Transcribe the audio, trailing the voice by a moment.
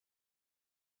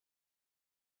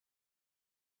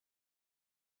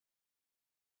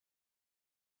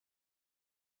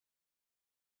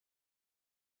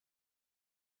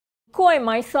Ko and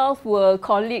myself were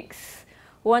colleagues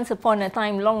once upon a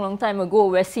time, long time ago,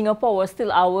 where Singapore was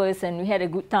still ours and we had a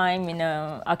good time in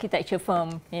an architecture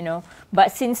firm, you know.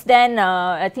 But since then,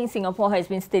 I think Singapore has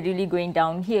been steadily going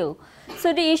downhill.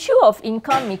 So the issue of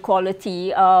income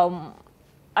equality,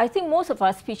 I think most of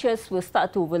our speeches will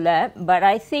start to overlap, but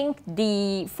I think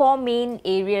the four main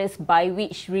areas by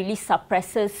which really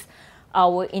suppresses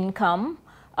our income,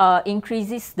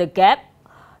 increases the gap,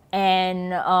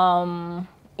 and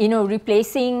you know,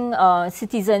 replacing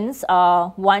citizens are,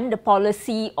 one, the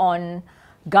policy on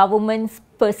government's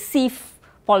perceived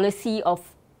policy of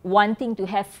wanting to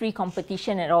have free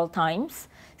competition at all times.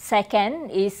 Second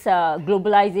is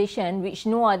globalization, which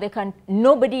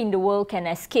nobody in the world can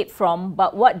escape from,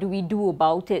 but what do we do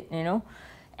about it, you know?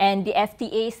 And the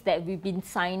FTAs that we've been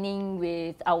signing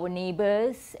with our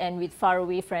neighbors and with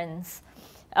faraway friends.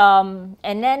 And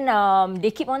then they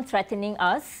keep on threatening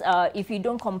us. If we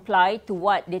don't comply to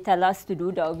what they tell us to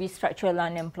do, there will be structural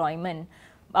unemployment.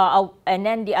 And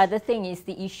then the other thing is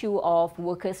the issue of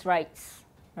workers' rights,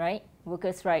 right?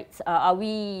 Workers' rights. Are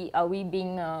we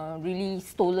being really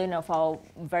stolen of our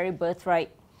very birthright?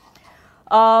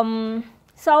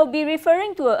 So I'll be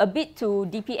referring to a bit to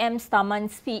DPM's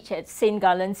Taman's speech at St.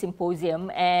 Gallen Symposium,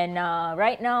 and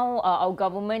right now our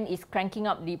government is cranking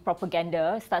up the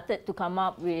propaganda, started to come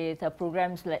up with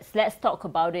programs, let's talk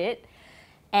about it,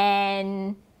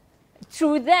 and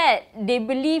through that they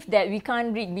believe that we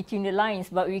can't read between the lines,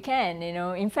 but we can, you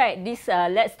know. In fact, this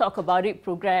Let's Talk About It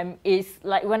program is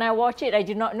like, when I watch it, I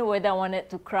did not know whether I wanted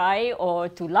to cry or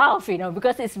to laugh, you know,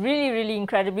 because it's really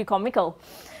incredibly comical.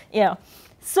 Yeah.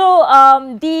 So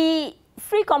the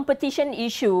free competition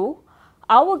issue,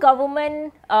 our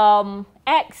government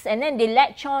acts and then they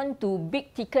latch on to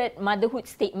big ticket motherhood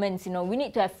statements. You know, we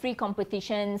need to have free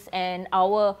competitions and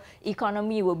our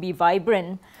economy will be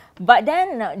vibrant. But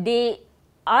then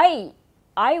I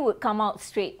would come out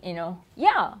straight, you know.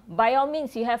 Yeah, by all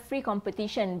means you have free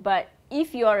competition, but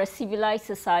if you are a civilized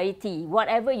society,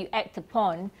 whatever you act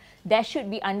upon, there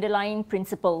should be underlying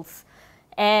principles.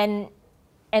 And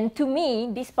to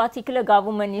me, this particular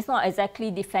government is not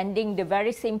exactly defending the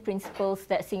very same principles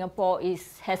that Singapore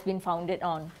has been founded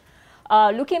on.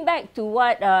 Looking back to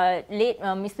what late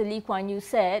Mr. Lee Kuan Yew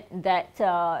said, that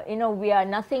you know, we are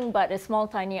nothing but a small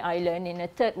tiny island in a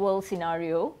third world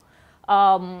scenario.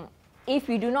 If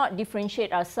we do not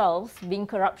differentiate ourselves, being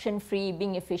corruption free,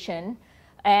 being efficient,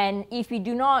 and if we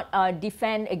do not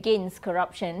defend against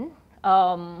corruption,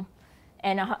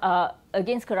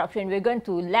 against corruption, we're going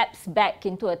to lapse back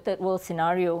into a third world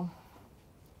scenario,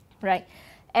 right?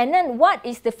 And then what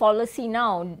is the fallacy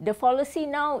now? The fallacy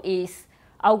now is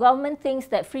our government thinks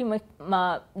that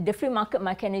the free market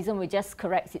mechanism will just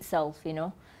correct itself, you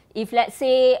know. If, let's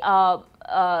say,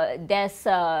 there's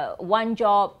one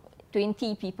job,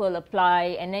 20 people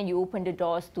apply, and then you open the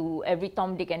doors to every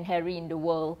Tom, Dick, and Harry in the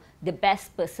world, the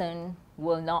best person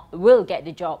will get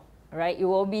the job, right? It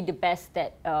will be the best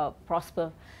that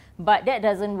prosper. But that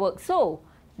doesn't work so,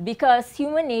 because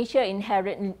human nature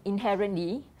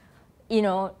inherently, you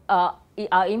know,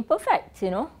 are imperfect,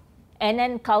 you know, and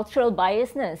then cultural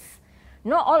biasness.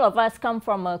 Not all of us come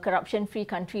from a corruption-free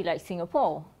country like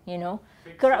Singapore, you know.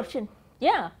 Corruption,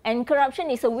 yeah, and corruption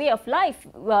is a way of life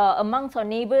amongst our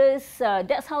neighbors.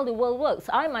 That's how the world works.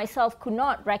 I myself could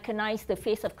not recognize the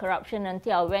face of corruption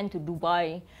until I went to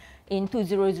Dubai in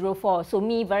 2004. So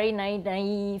me, very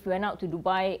naive, went out to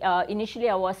Dubai. Initially,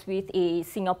 I was with a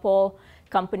Singapore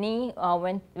company,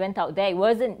 went out there.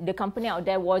 The company out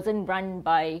there wasn't run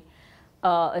by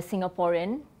a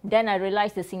Singaporean. Then I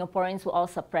realized the Singaporeans were all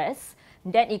suppressed.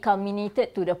 Then it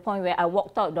culminated to the point where I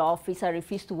walked out the office. I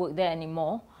refused to work there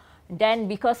anymore. Then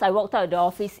because I walked out the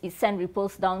office, it sent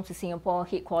ripples down to Singapore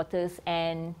headquarters,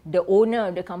 and the owner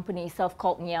of the company itself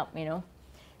called me up, you know.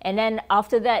 And then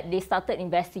after that, they started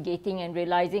investigating and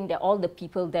realizing that all the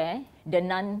people there, the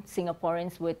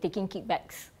non-Singaporeans, were taking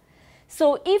kickbacks.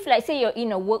 So if, let's say, you're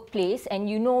in a workplace and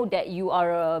you know that you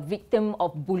are a victim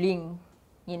of bullying,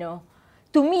 you know,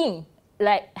 to me,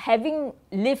 like having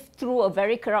lived through a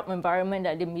very corrupt environment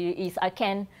at the Middle East, I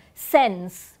can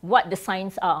sense what the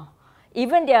signs are.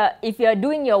 Even if you're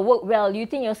doing your work well, you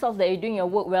think yourself that you're doing your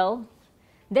work well,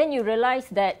 then you realize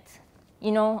that,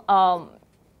 you know,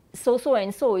 so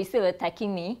and so is still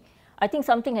attacking me. I think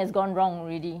something has gone wrong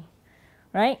already,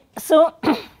 right? So,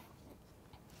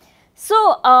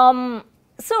 so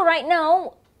right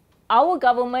now, our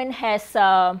government has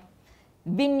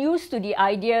been used to the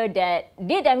idea that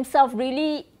they themselves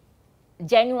really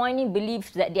genuinely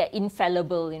believe that they are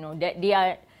infallible, you know, that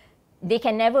they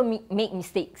can never make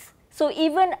mistakes. So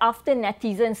even after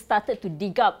netizens started to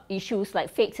dig up issues like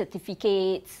fake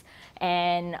certificates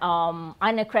and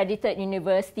unaccredited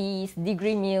universities,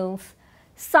 degree mills.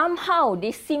 Somehow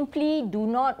they simply do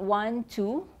not want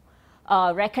to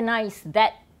recognize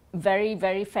that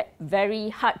very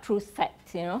hard truth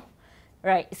fact, you know.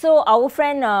 Right, so our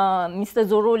friend Mr.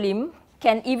 Zoro Lim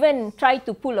can even try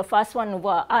to pull a fast one over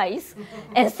our eyes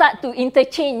and start to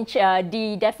interchange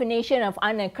the definition of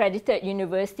unaccredited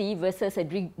university versus a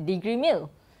degree mill,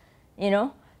 you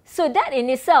know. So that in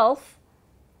itself,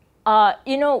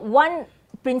 you know, one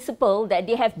principle that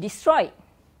they have destroyed,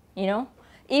 you know.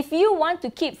 If you want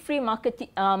to keep free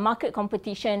market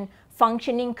competition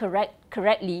functioning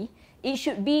correctly, it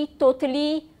should be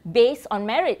totally based on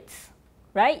merits,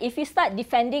 right? If you start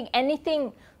defending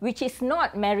anything which is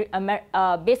not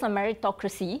based on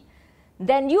meritocracy,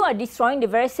 then you are destroying the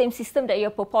very same system that you're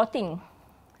purporting,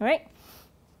 right?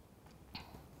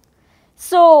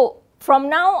 So from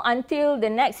now until the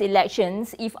next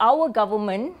elections, if our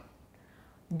government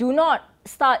do not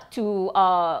start to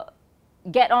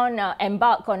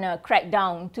embark on a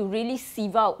crackdown to really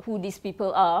sieve out who these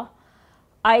people are,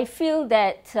 I feel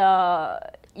that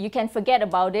you can forget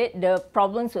about it. The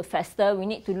problems will fester. We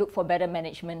need to look for better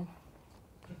management.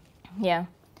 Yeah.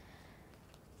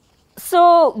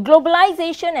 So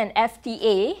globalization and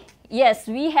FTA, yes,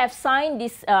 we have signed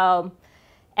this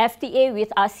FTA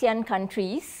with ASEAN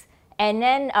countries, and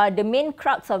then the main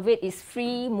crux of it is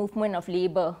free movement of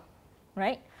labor,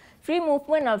 right? Free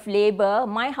movement of labor.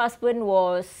 My husband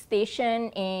was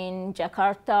stationed in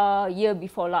Jakarta year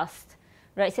before last,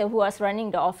 right? So who was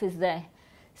running the office there.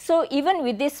 So even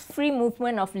with this free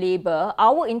movement of labor,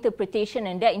 our interpretation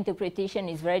and their interpretation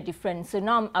is very different. So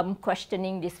now I'm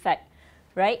questioning this fact,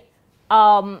 right?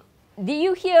 Did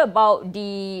you hear about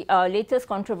the latest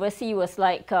controversy? Was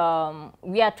like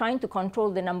we are trying to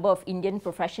control the number of Indian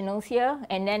professionals here,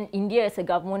 and then India as a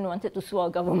government wanted to sue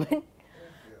our government,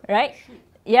 right?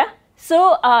 Yeah.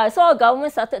 So, so our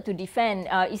government started to defend.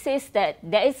 It says that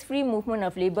there is free movement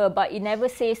of labor, but it never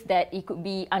says that it could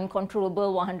be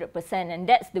uncontrollable 100%, and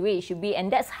that's the way it should be,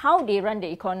 and that's how they run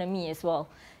the economy as well.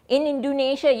 In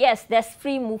Indonesia, yes, there's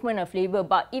free movement of labor,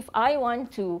 but if I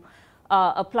want to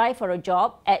apply for a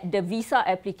job at the visa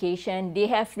application, they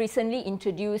have recently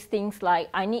introduced things like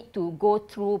I need to go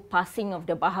through passing of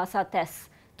the Bahasa test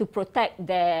to protect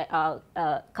their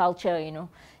culture, you know.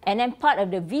 And then part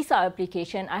of the visa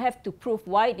application, I have to prove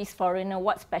why this foreigner,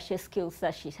 what special skills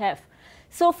does she have.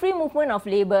 So free movement of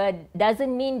labor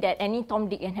doesn't mean that any Tom,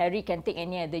 Dick and Harry can take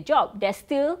any other job. There's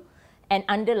still an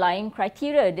underlying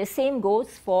criteria. The same goes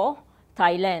for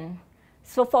Thailand.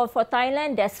 So for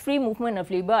Thailand, there's free movement of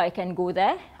labor. I can go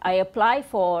there. I apply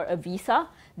for a visa.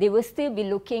 They will still be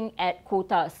looking at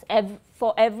quotas.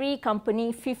 For every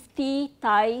company, 50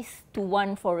 Thais to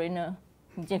 1 foreigner.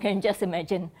 You can just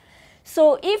imagine.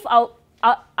 So if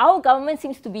our government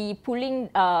seems to be pulling,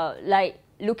 like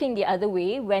looking the other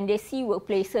way when they see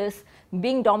workplaces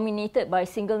being dominated by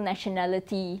single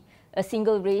nationality, a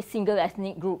single race, single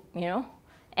ethnic group, you know,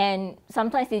 and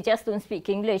sometimes they just don't speak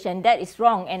English, and that is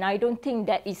wrong, and I don't think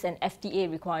that is an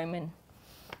FTA requirement,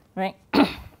 right?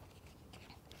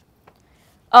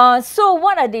 So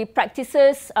what are the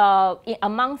practices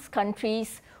amongst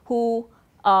countries who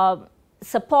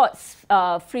supports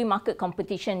free market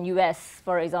competition, US,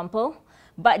 for example,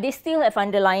 but they still have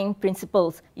underlying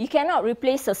principles. You cannot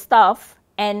replace a staff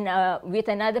and with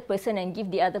another person and give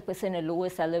the other person a lower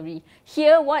salary.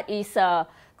 Here, what is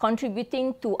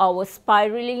contributing to our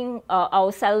spiraling,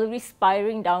 our salary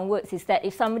spiraling downwards is that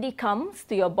if somebody comes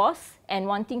to your boss and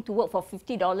wanting to work for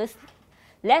 $50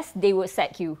 less, they will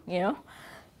sack you, you know.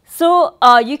 So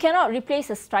you cannot replace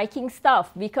a striking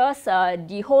staff because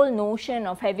the whole notion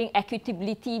of having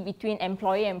equitability between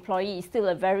employer and employee is still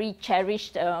a very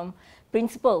cherished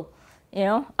principle, you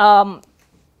know.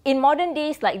 In modern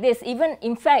days like this, even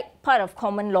in fact part of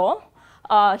common law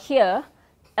here,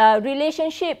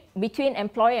 relationship between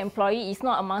employer and employee is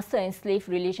not a master and slave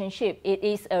relationship. It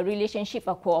is a relationship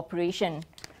of cooperation,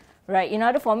 right? In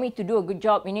order for me to do a good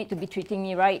job, you need to be treating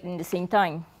me right in the same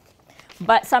time.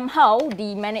 But somehow,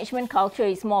 the management culture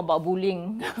is more about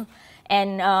bullying.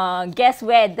 And guess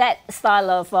where that style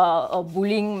of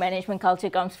bullying management culture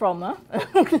comes from? Huh?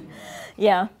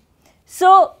 Yeah.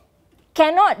 So,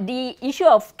 the issue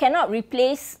of cannot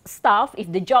replace staff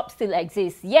if the job still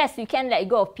exists. Yes, you can let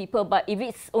go of people, but if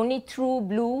it's only true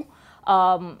blue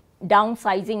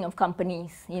downsizing of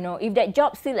companies, you know, if that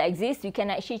job still exists, you can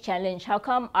actually challenge. How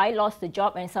come I lost the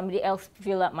job and somebody else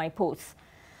filled up my post?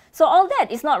 So all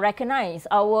that is not recognized.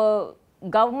 Our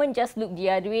government just look the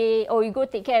other way. Oh, you go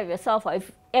take care of yourself.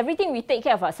 If everything we take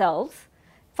care of ourselves,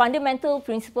 fundamental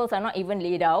principles are not even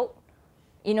laid out.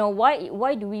 you know,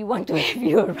 why do we want to have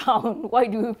you around? Why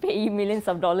do we pay you millions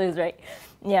of dollars, right?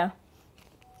 Yeah.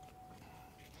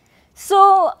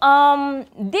 So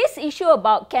this issue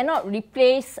about cannot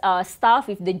replace staff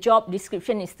if the job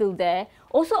description is still there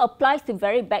also applies to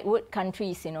very backward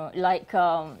countries, you know, like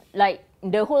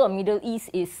the whole of Middle East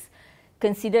is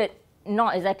considered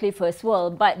not exactly first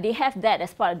world, but they have that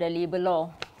as part of the labor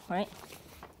law, right?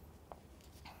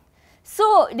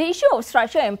 So the issue of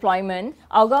structured employment,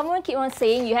 our government keep on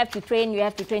saying you have to train, you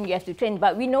have to train, you have to train,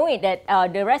 but we know it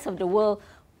that the rest of the world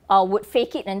would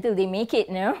fake it until they make it,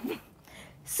 you know.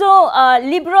 So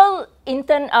liberal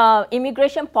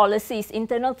immigration policies,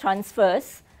 internal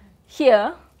transfers,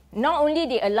 here, not only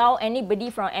they allow anybody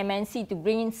from MNC to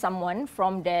bring in someone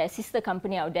from their sister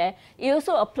company out there, it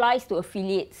also applies to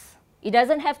affiliates. It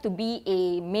doesn't have to be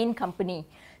a main company.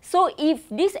 So if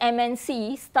this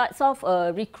MNC starts off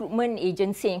a recruitment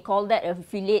agency and call that an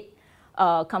affiliate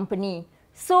company,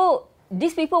 so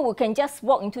these people who can just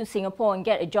walk into Singapore and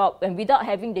get a job and without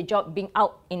having the job being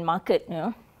out in market, you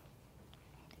know.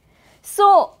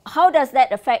 So how does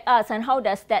that affect us and how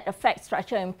does that affect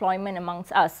structured employment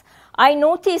amongst us? I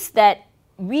noticed that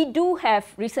we do have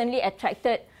recently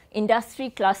attracted industry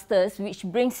clusters which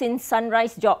brings in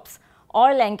sunrise jobs,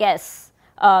 oil and gas,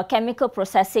 chemical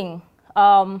processing.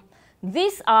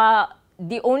 These are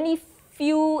the only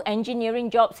few engineering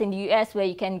jobs in the US where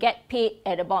you can get paid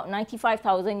at about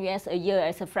 95,000 US a year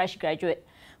as a fresh graduate.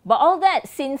 But all that,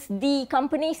 since the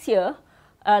companies here,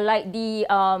 like the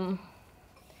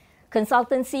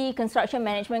consultancy, construction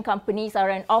management companies are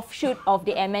an offshoot of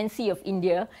the MNC of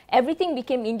India, everything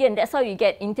became Indian. That's how you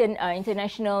get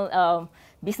international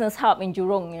business hub in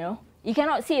Jurong, you know. You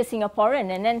cannot see a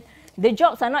Singaporean, and then the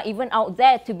jobs are not even out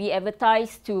there to be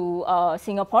advertised to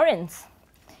Singaporeans.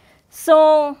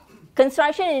 So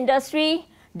construction industry,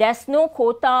 there's no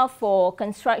quota for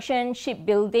construction,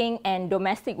 shipbuilding, and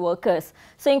domestic workers.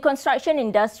 So in construction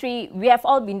industry, we have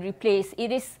all been replaced.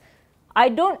 It is, I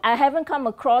haven't come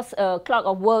across a clerk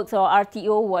of works or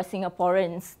RTO who are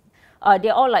Singaporeans.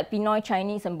 They're all like Pinoy,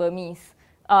 Chinese, and Burmese.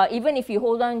 Even if you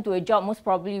hold on to a job, most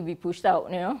probably you'll be pushed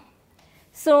out, you know.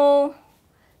 So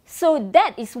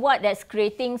that is that's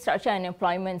creating structured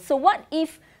unemployment. So what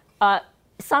if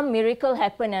some miracle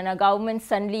happened and a government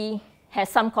suddenly has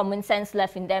some common sense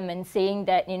left in them and saying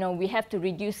that, you know, we have to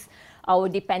reduce our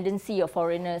dependency of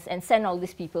foreigners and send all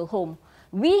these people home?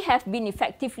 We have been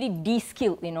effectively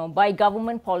de-skilled, you know, by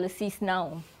government policies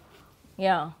now.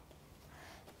 Yeah.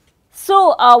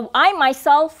 So I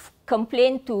myself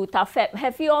complained to TAFEP.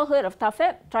 Have you all heard of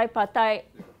TAFEP? Tripartite.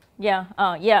 Yeah.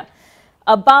 Yeah.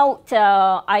 About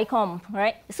ICOM,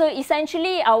 right? So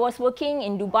essentially, I was working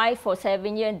in Dubai for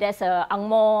 7 years. There's a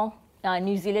Angmo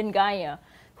New Zealand guy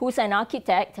who's an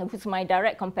architect, who's my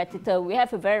direct competitor. We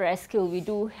have a very rare skill. We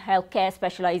do healthcare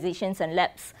specializations and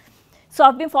labs. So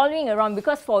I've been following around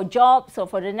because for jobs or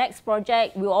for the next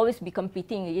project, we'll always be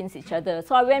competing against each other.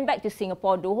 So I went back to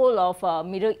Singapore. The whole of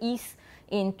Middle East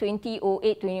in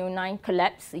 2008, 2009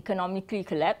 collapsed, economically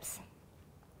collapsed.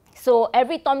 So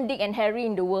every Tom, Dick, and Harry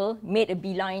in the world made a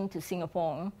beeline to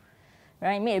Singapore,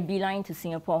 right? Made a beeline to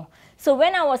Singapore. So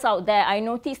when I was out there, I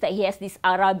noticed that he has this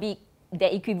Arabic,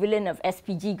 the equivalent of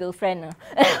SPG girlfriend.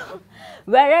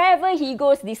 Wherever he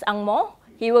goes, this Angmo,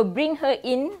 he will bring her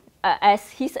in as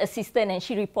his assistant, and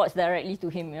she reports directly to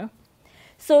him. You know?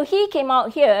 So he came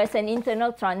out here as an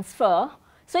internal transfer.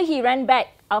 So he ran back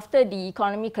after the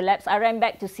economy collapsed. I ran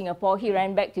back to Singapore. He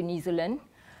ran back to New Zealand.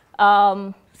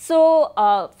 For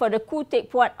the Khoo Teck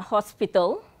Puat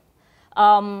Hospital,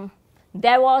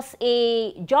 there was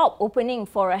a job opening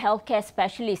for a healthcare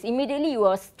specialist. Immediately, he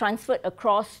was transferred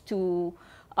across to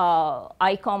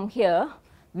ICOM here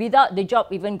without the job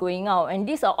even going out. And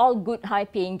these are all good,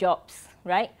 high-paying jobs,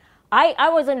 right? I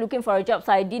wasn't looking for a job,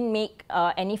 so I didn't make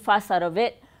any fuss out of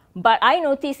it. But I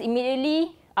noticed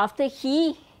immediately after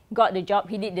he got the job,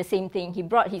 he did the same thing. He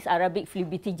brought his Arabic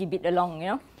flibiti-jibit along, you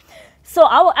know. So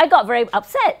I got very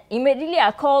upset. Immediately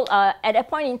I called, at that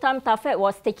point in time, TAFEP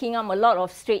was taking up a lot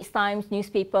of Straits Times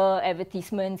newspaper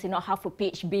advertisements, you know, half a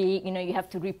page big, you know, you have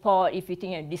to report if you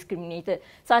think you're discriminated.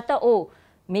 So I thought, oh,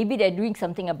 maybe they're doing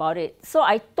something about it. So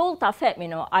I told TAFEP, you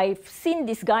know, I've seen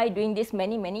this guy doing this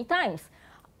many, many times.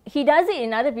 He does it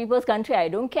in other people's country, I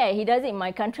don't care. He does it in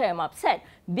my country, I'm upset.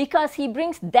 Because he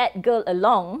brings that girl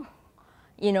along,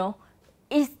 you know,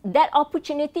 that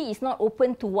opportunity is not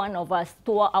open to one of us,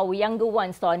 to our younger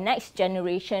ones, to our next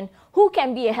generation, who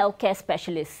can be a healthcare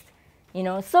specialist, you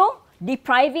know. So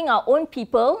depriving our own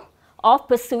people of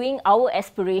pursuing our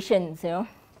aspirations, you know.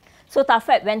 So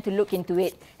TAFEP went to look into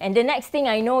it. And the next thing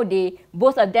I know,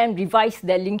 both of them revised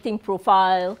their LinkedIn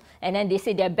profile And then they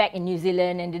say they're back in New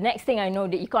Zealand, and the next thing I know,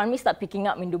 the economy started picking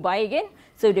up in Dubai again,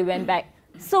 so they went back.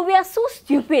 So we are so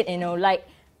stupid, you know, like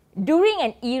during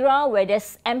an era where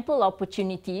there's ample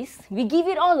opportunities, we give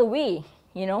it all away,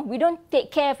 you know. We don't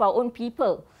take care of our own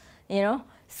people, you know.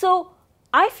 So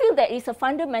I feel that it's a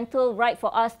fundamental right for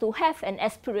us to have an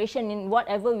aspiration in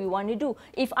whatever we want to do.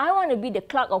 If I want to be the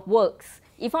clerk of works,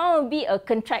 if I want to be a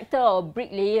contractor or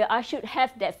bricklayer, I should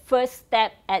have that first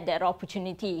step at that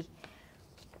opportunity.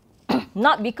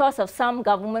 Not because of some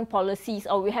government policies,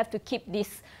 or we have to keep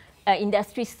this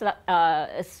industry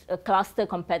cluster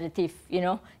competitive, you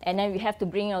know, and then we have to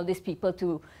bring all these people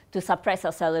to suppress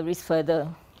our salaries further.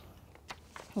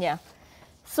 Yeah.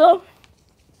 So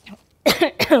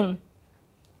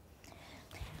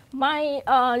my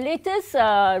latest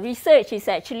research is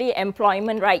actually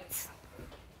employment rights.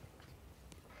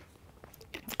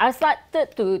 I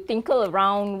started to tinkle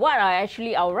around what are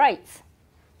actually our rights.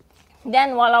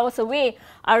 Then while I was away,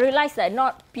 I realized that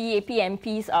not PAP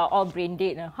MPs are all brain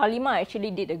dead. Halimah actually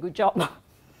did a good job.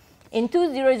 In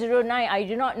 2009, I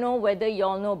do not know whether you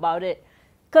all know about it.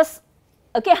 Because,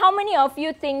 okay, how many of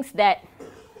you think that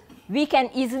we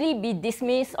can easily be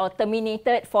dismissed or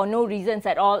terminated for no reasons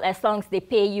at all as long as they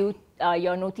pay you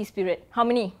your notice period? How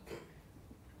many?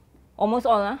 Almost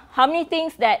all, huh? How many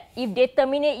think that if they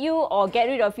terminate you or get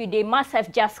rid of you, they must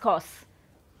have just cause?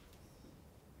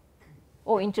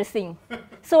 Oh, interesting.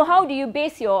 So how do you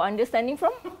base your understanding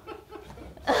from?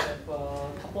 I have a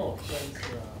couple of friends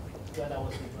when I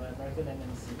was with my American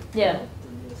MNC. Yeah.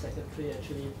 The secretary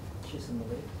actually, she's in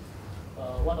Malay.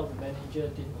 One of the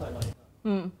managers didn't quite like her.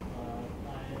 Mm.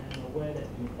 I am aware that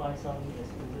you find some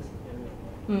excuses in the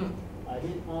area. I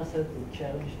did ask her to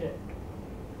challenge that,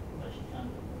 but she can't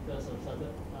because of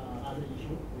certain other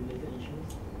issues, related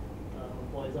issues.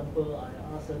 For example, I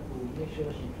asked her to make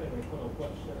sure she track record of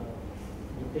what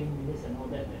meeting minutes and all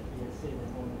that he has said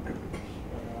and all that.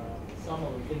 But some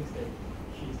of the things that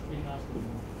she's being asked to do.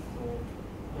 So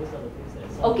those are the things that.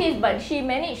 Okay, but she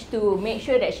managed to make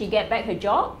sure that she get back her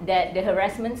job, that the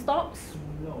harassment stops.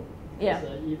 No. Yeah.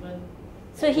 Even.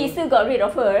 So he still got rid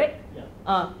of her, right?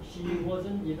 Yeah. She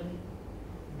wasn't even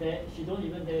there. She don't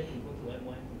even dare to go to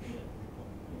M1 to do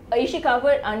that. Is she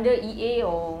covered under EA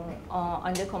or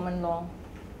under common law?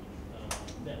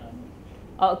 That I'm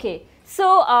not. Okay.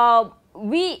 So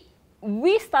we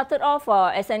started off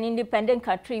as an independent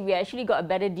country. We actually got a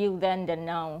better deal then than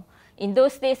now. In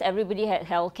those days, everybody had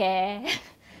healthcare,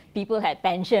 people had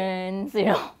pensions, you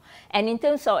know. And in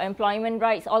terms of employment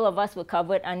rights, all of us were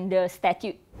covered under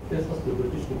statute. That's what the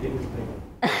British became.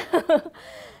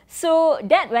 So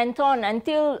that went on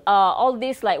until all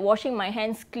this, like washing my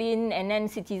hands clean, and then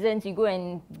citizens, you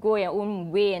go your own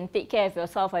way and take care of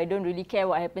yourself. I don't really care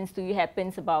what happens to you.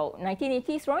 Happens about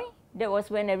 1980s, Roy? That was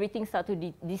when everything started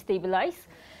to destabilize.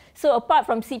 So apart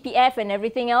from CPF and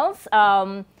everything else,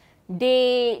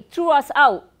 they threw us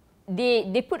out.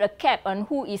 They put a cap on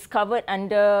who is covered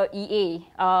under EA.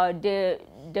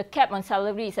 The cap on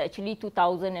salary is actually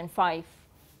 $2,005.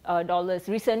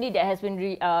 Recently, that has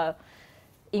been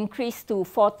increased to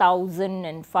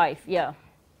 $4,005. Yeah.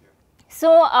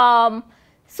 So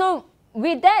so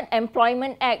with that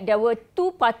Employment Act, there were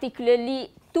two particular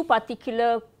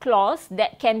clause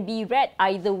that can be read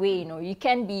either way. You know, you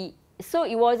can be, so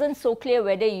it wasn't so clear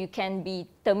whether you can be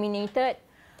terminated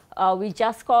with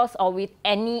just cause or with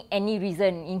any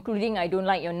reason, including I don't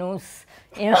like your nose.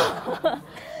 You know.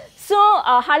 So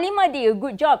Halimah did a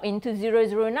good job in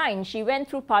 2009. She went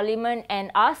through Parliament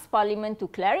and asked Parliament to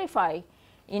clarify.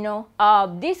 You know,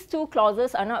 these two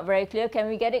clauses are not very clear. Can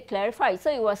we get it clarified? So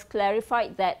it was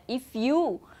clarified that if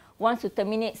you want to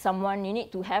terminate someone, you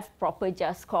need to have proper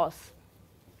just cause.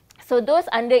 So those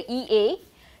under EA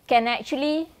can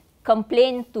actually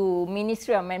complain to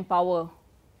Ministry of Manpower,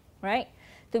 right?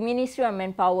 To Ministry of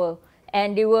Manpower,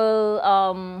 and they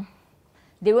will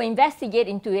investigate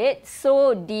into it.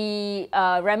 So the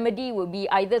remedy will be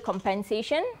either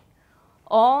compensation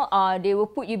or they will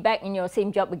put you back in your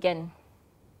same job again.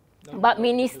 But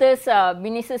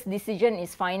minister's decision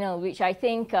is final, which I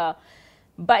think.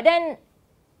 But then,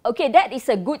 okay, that is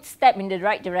a good step in the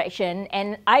right direction,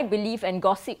 and I believe, and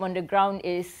gossip on the ground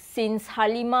is, since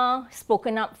Halimah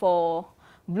spoken up for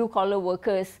blue-collar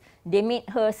workers, they made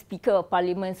her Speaker of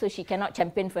Parliament, so she cannot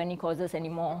champion for any causes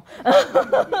anymore.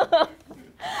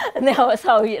 And that was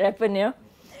how it happened, yeah.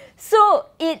 So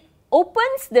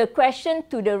opens the question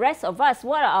to the rest of us,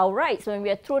 what are our rights when we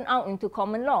are thrown out into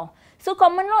common law? So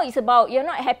common law is about you're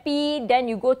not happy, then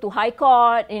you go to high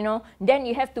court, you know, then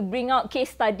you have to bring out case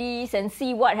studies and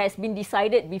see what has been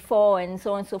decided before and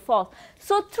so on and so forth.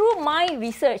 So through my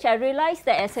research, I realized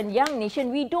that as a young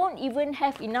nation, we don't even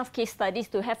have enough case studies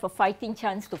to have a fighting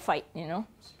chance to fight, you know.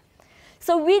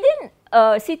 So within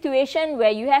a situation where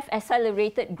you have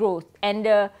accelerated growth and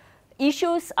the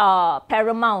issues are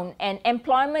paramount and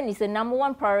employment is the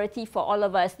 #1 priority for all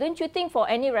of us, don't you think for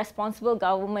any responsible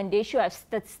government, they should have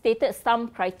stated some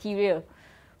criteria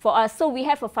for us so we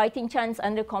have a fighting chance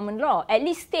under common law? At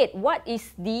least state what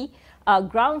is the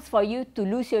grounds for you to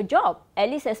lose your job,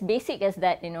 at least as basic as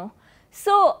that, you know.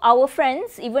 So our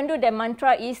friends, even though their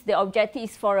mantra is the objective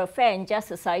is for a fair and just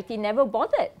society, never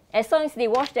bothered. As long as they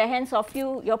wash their hands off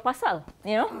you, your pasal,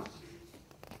 you know.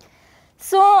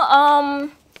 So,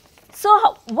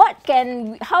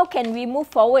 how can we move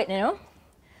forward, you know?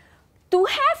 To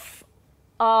have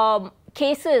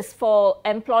cases for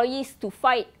employees to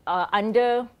fight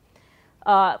to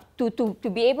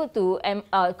be able to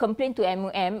complain to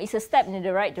MOM is a step in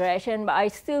the right direction, but I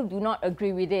still do not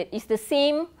agree with it. It's the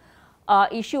same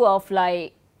issue of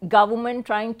like government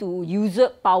trying to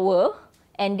usurp power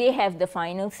and they have the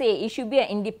final say. It should be an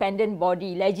independent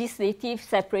body, legislative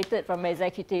separated from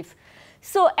executive.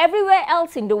 So everywhere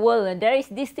else in the world, there is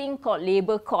this thing called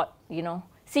labour court, you know.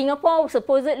 Singapore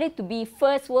supposedly to be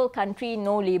first world country,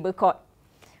 no labour court,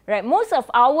 right? Most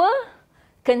of our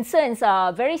concerns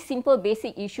are very simple,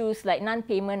 basic issues like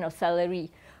non-payment of salary.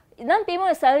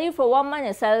 Non-payment of salary for 1 month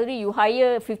of salary, you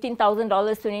hire $15,000,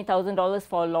 $20,000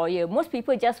 for a lawyer. Most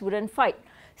people just wouldn't fight.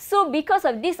 So because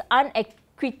of this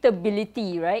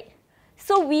unequitability, right?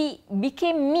 So we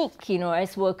became meek, you know,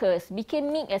 as workers.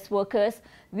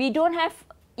 We don't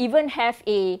even have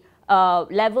a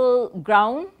level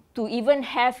ground to even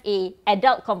have a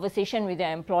adult conversation with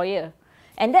their employer.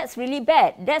 And that's really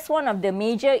bad. That's one of the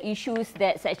major issues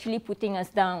that's actually putting us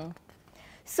down.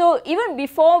 So even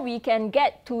before we can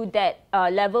get to that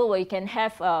level where you can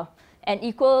have an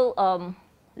equal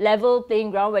level playing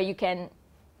ground where you can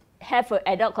have an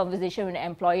adult conversation with the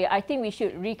employer, I think we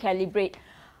should recalibrate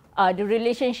the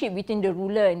relationship between the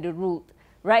ruler and the ruled.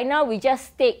 Right now, we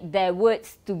just take their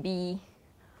words to be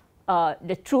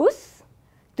the truth,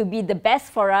 to be the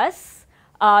best for us.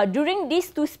 During these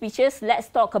two speeches, let's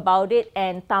talk about it,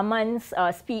 and Taman's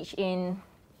speech in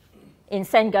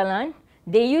St. Gallen,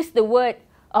 they used the word,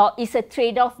 it's a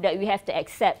trade-off that we have to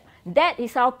accept. That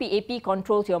is how PAP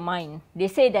controls your mind. They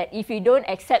say that if you don't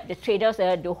accept the trade-offs,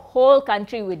 the whole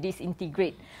country will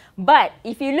disintegrate. But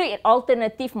if you look at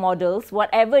alternative models,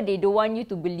 whatever they don't want you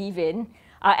to believe in,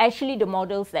 are actually the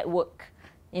models that work.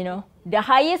 You know, the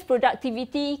highest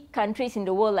productivity countries in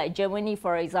the world, like Germany,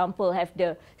 for example, have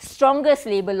the strongest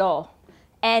labor law,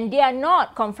 and they are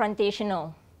not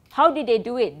confrontational. How did they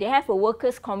do it? They have a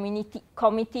workers'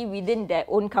 committee within their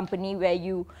own company where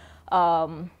you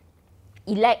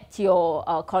elect your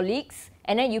colleagues,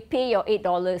 and then you pay your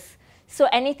 $8. So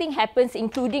anything happens,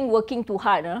 including working too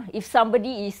hard. If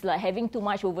somebody is like having too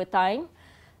much overtime,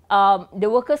 the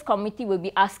workers' committee will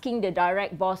be asking the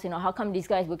direct boss, you know, how come this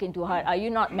guy is working too hard? Are you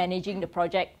not managing the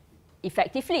project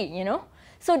effectively, you know?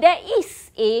 So there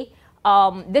is a,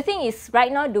 the thing is, right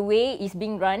now, the way it's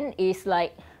being run is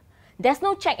like, there's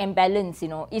no check and balance, you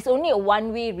know. It's only a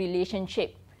one-way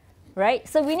relationship, right?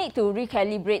 So we need to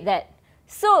recalibrate that.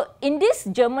 So in this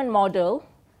German model,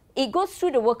 it goes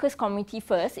through the workers' committee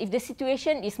first. If the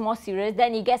situation is more serious,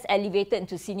 then it gets elevated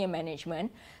into senior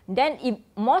management. Then if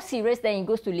more serious, then it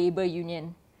goes to labor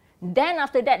union. Then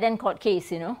after that, then court case,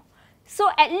 you know.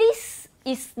 So at least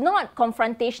it's not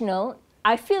confrontational.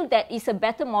 I feel that it's a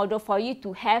better model for you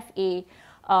to have a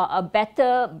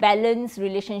better balanced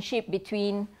relationship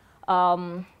between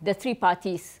the three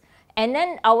parties. And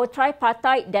then our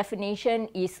tripartite definition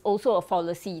is also a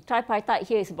fallacy. Tripartite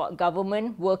here is about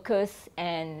government, workers,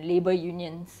 and labor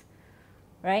unions,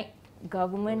 right?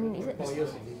 Government, is it?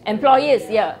 Employers,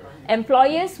 yeah.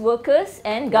 Employers, workers,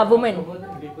 and government.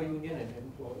 Labor union and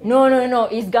employers. No.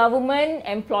 It's government,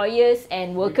 employers,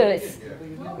 and workers.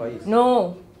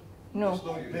 No.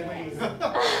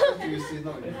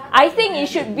 I think it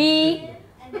should be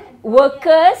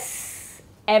workers,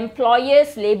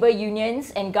 employers, labor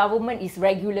unions, and government is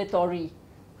regulatory.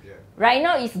 Yeah. Right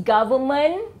now it's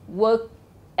government,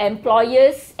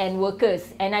 employers, and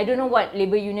workers. And I don't know what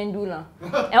labor union do lah.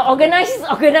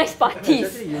 Organized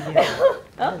parties. You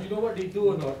know what they do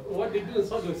or not? What they do is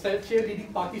sort of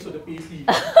cheerleading parties for the PAP.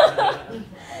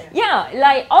 Yeah,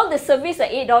 like all the service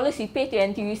at $8 you pay to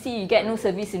NTUC, you get no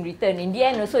service in return. In the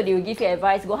end also they will give you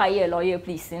advice, go hire a lawyer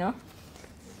please, you know.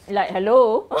 Like,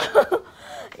 hello.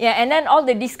 Yeah, and then all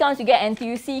the discounts you get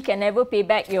NTUC can never pay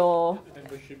back your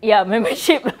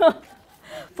membership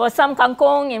for some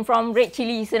kangkong and from red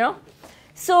chilies, you know.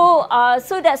 So,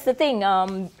 so that's the thing.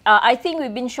 I think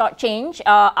we've been shortchanged.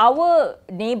 Our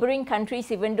neighbouring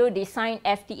countries, even though they signed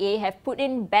FTA, have put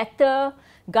in better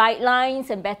guidelines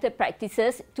and better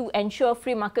practices to ensure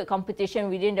free market competition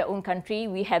within their own country.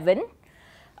 We haven't.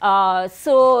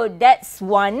 So that's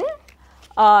one.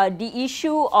 The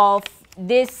issue of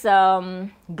this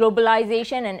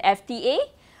globalization and FTA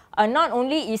not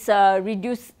only is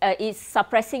is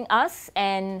suppressing us,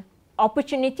 and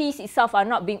opportunities itself are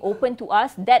not being open to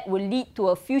us. That will lead to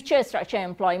a future structured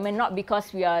employment, not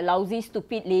because we are lousy,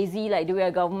 stupid, lazy, like the way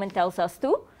our government tells us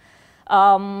to.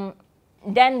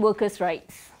 Then workers'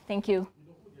 rights. Thank you.